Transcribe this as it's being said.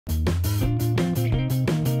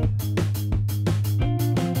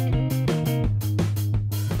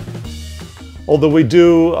Although we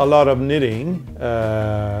do a lot of knitting,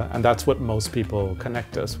 and that's what most people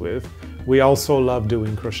connect us with, we also love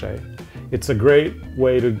doing crochet. It's a great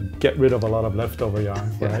way to get rid of a lot of leftover yarn,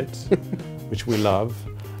 right? Which we love.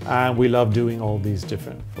 And we love doing all these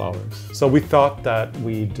different flowers. So we thought that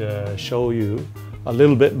we'd show you a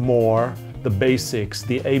little bit more the basics,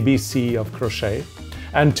 the ABC of crochet.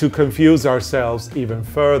 And to confuse ourselves even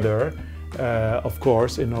further, of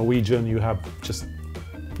course, in Norwegian you have just,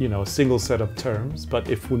 you know, a single set of terms. But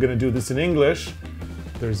if we're going to do this in English,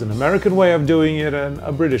 there's an American way of doing it and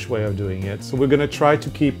a British way of doing it. So we're going to try to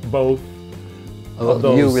keep both of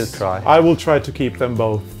those. You will try. I will try to keep them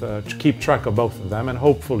both, to keep track of both of them, and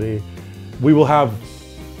hopefully we will have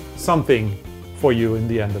something for you in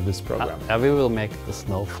the end of this program. We will make the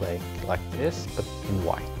snowflake like this, but in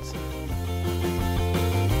white.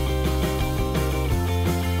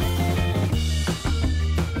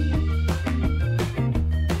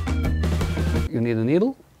 You need a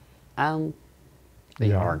needle and the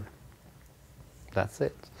yarn. That's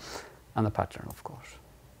it. And a pattern, of course.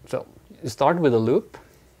 So you start with a loop,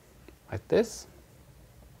 like this.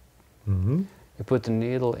 Mm-hmm. You put the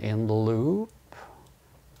needle in the loop,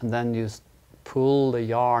 and then you pull the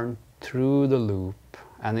yarn through the loop.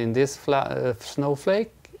 And in this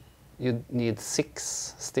snowflake, you need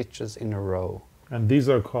 6 stitches in a row. And these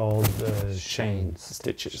are called chain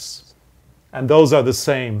stitches. And those are the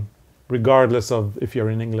same, regardless of if you're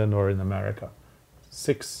in England or in America.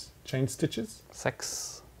 6 chain stitches?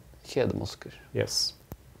 6 kjedemosker. Yes.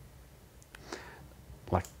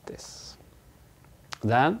 Like this.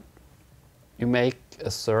 Then you make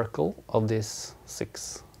a circle of these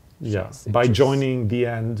 6 stitches. By joining the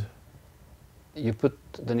end. You put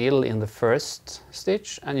the needle in the first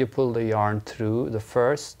stitch and you pull the yarn through the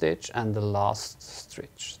first stitch and the last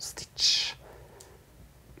stitch.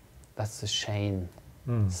 That's the chain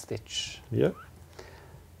stitch. Yeah.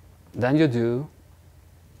 Then you do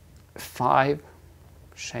 5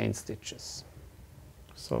 chain stitches.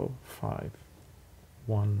 So 5.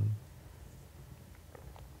 1,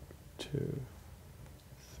 2,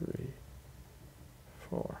 3,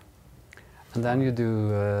 4. And then you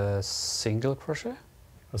do a single crochet?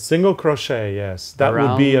 A single crochet, yes. That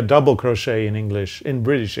would be a double crochet in English, in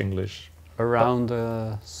British English. Around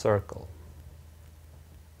a circle.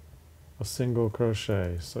 A single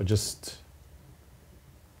crochet, so just...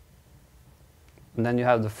 And then you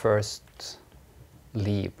have the first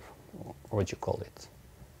leaf, or what you call it.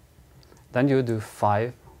 Then you do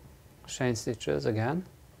 5 chain stitches again.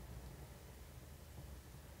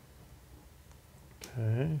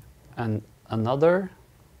 Okay. And another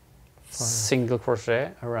 5 single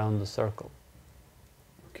crochet around the circle.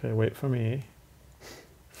 Okay, wait for me.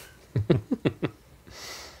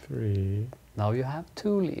 3. Now you have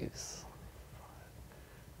 2 leaves.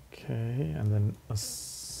 Okay, and then a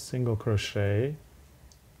single crochet,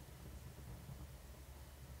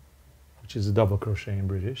 which is a double crochet in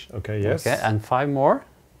British. Okay, yes. Okay, and 5 more.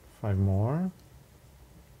 5 more.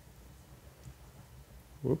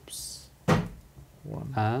 Whoops.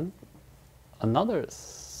 1. And another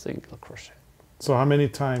single crochet. So how many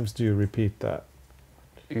times do you repeat that?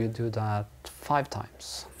 You do that 5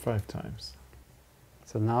 times. 5 times.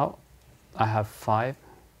 So now I have 5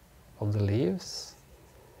 of the leaves.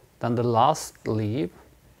 Then the last leaf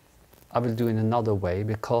I will do in another way,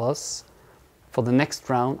 because for the next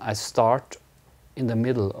round I start in the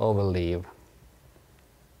middle of a leaf.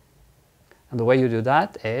 And the way you do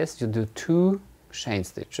that is you do 2 chain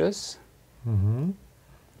stitches. Mm-hmm.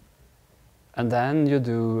 And then you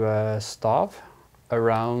do a staff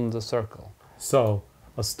around the circle. So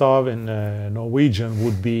a staff in Norwegian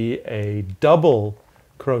would be a double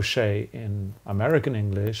crochet in American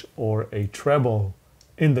English, or a treble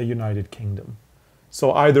in the United Kingdom.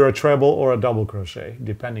 So either a treble or a double crochet,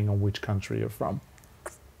 depending on which country you're from.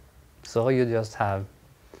 So you just have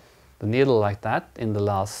the needle like that in the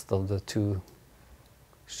last of the 2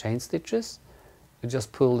 chain stitches. You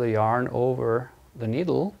just pull the yarn over the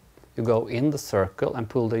needle. You go in the circle and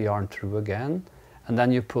pull the yarn through again, and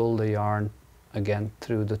then you pull the yarn again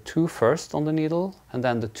through the 2 first on the needle, and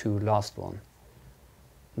then the 2 last one.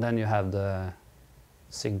 Then you have the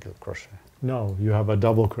single crochet. No, you have a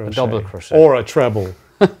double crochet. A double crochet. Or a treble.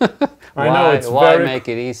 I know it's why very... make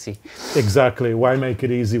it easy? Exactly. Why make it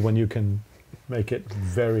easy when you can make it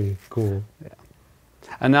very cool? Yeah.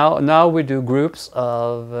 And now we do groups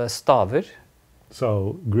of staver.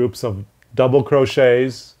 So groups of double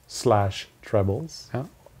crochets / trebles. Yeah.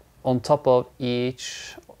 On top of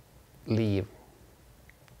each leaf,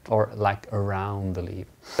 or like around the leaf.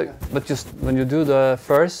 But just when you do the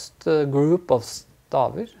first group of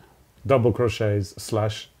staver, double crochets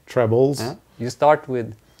 / trebles. Yeah. You start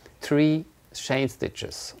with 3 chain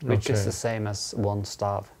stitches, which is Okay. the same as 1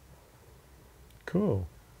 stave. Cool.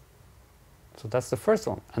 So that's the first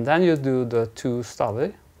one. And then you do the 2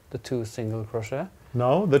 stave, the 2 single crochet.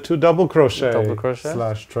 No, the 2 double crochet, Double crochet.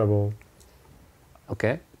 slash treble.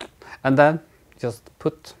 Okay. And then just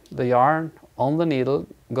put the yarn on the needle,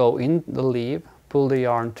 go in the leaf, pull the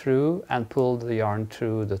yarn through, and pull the yarn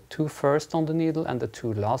through the 2 first on the needle and the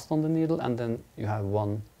 2 last on the needle, and then you have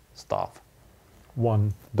 1 stave.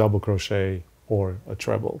 1 double crochet or a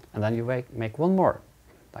treble. And then you make 1 more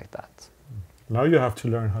like that. Now you have to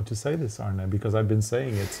learn how to say this, Arne, because I've been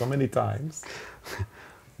saying it so many times.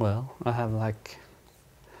 Well, I have like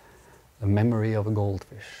a memory of a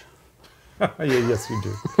goldfish. Yeah, yes, you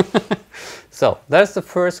do. So that's the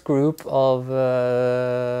first group of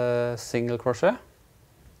single crochet.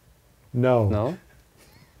 No. No.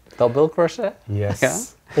 Double crochet.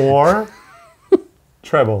 Yes. Yeah. Or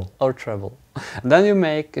treble. Or treble. And then you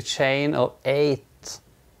make a chain of 8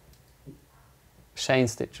 chain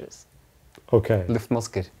stitches. Okay.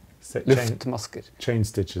 Luftmasker. Chain, Luftmasker. chain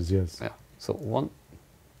stitches, yes. Yeah. So 1,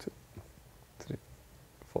 2, 3,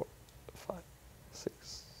 4, 5,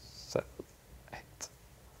 6, 7, 8.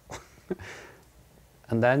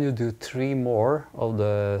 And then you do 3 more of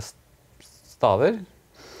the staver.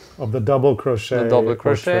 Of the double crochet. The double or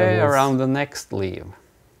crochet trebles. around the next leaf.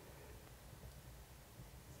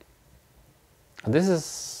 And this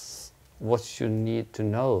is what you need to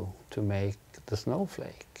know to make the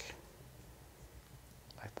snowflake.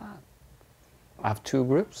 Like that. I have 2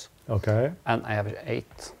 groups Okay. and I have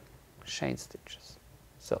 8 chain stitches.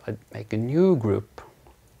 So I make a new group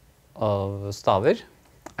of staver.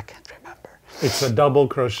 I can't remember. It's a double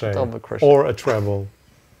crochet. Double crochet. Or a treble.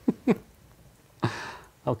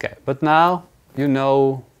 Okay, but now you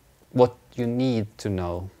know what you need to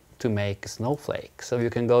know to make a snowflake. So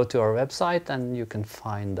you can go to our website and you can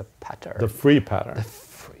find the pattern. The free pattern.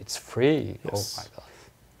 It's free. Yes. Oh my god.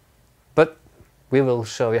 But we will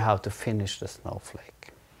show you how to finish the snowflake.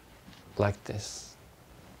 Like this.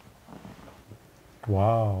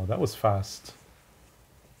 Wow, that was fast.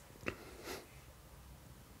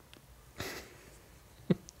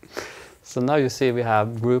 So now you see we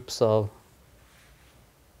have groups of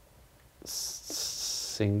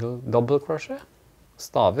double crochet,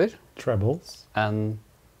 staver, Trebles. and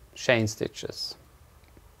chain stitches,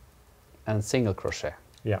 and single crochet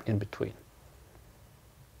Yeah. in between.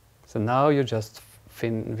 So now you just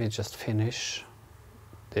we just finish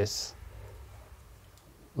this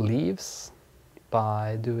leaves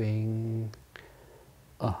by doing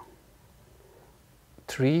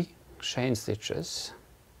 3 chain stitches,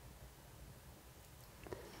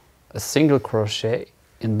 a single crochet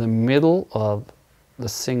in the middle of the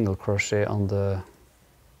single crochet on the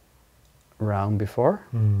round before,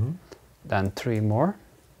 Mhm. then 3 more.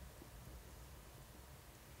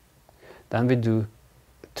 Then we do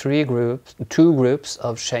 2 groups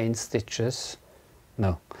of chain stitches,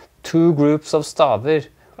 no, 2 groups of staver,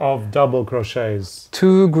 Of double crochets.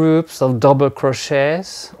 2 groups of double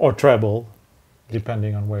crochets, Or treble,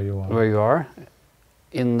 depending on where you are. where you are,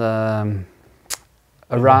 in the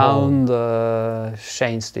around the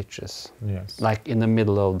chain stitches, Yes. like in the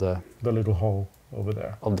middle of the The little hole over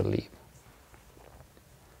there. leaf.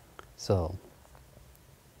 So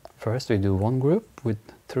first we do 1 group with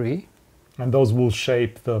 3. And those will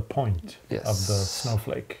shape the point Yes. of the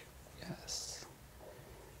snowflake. Yes.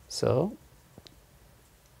 So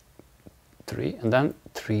 3, and then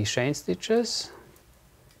 3 chain stitches,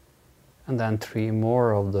 and then 3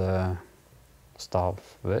 more of the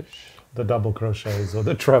staver. The double crochets or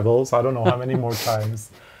the trebles. I don't know how many more times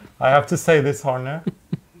I have to say this, Arne.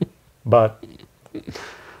 But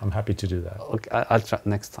I'm happy to do that. Okay, I'll try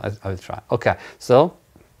next time. I'll try. Okay, so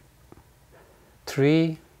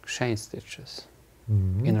 3 chain stitches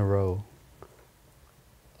Mhm. in a row,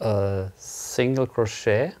 a single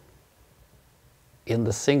crochet in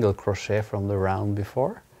the single crochet from the round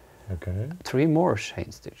before, Okay. 3 more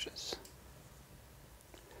chain stitches,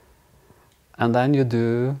 and then you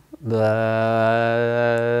do the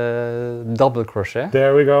double crochet,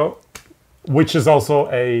 There we go. Which is also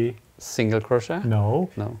a, single crochet. no,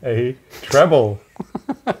 No. a treble.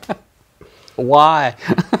 Why?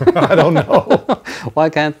 I don't know. Why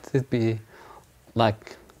can't it be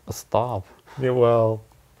like a stave? Yeah, well,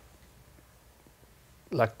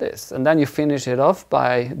 Like this, and then you finish it off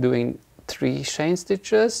by doing 3 chain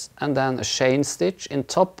stitches and then a chain stitch in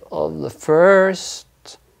top of the first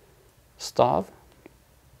stave,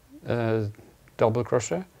 double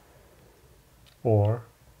crochet, or,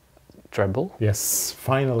 treble, yes,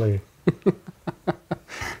 finally.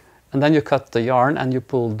 And then you cut the yarn and you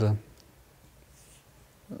pull the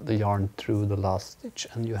yarn through the last stitch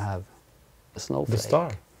and you have a snowflake. The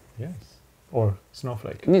star, yes. Or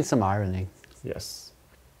snowflake. It needs some ironing. Yes.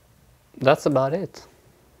 That's about it.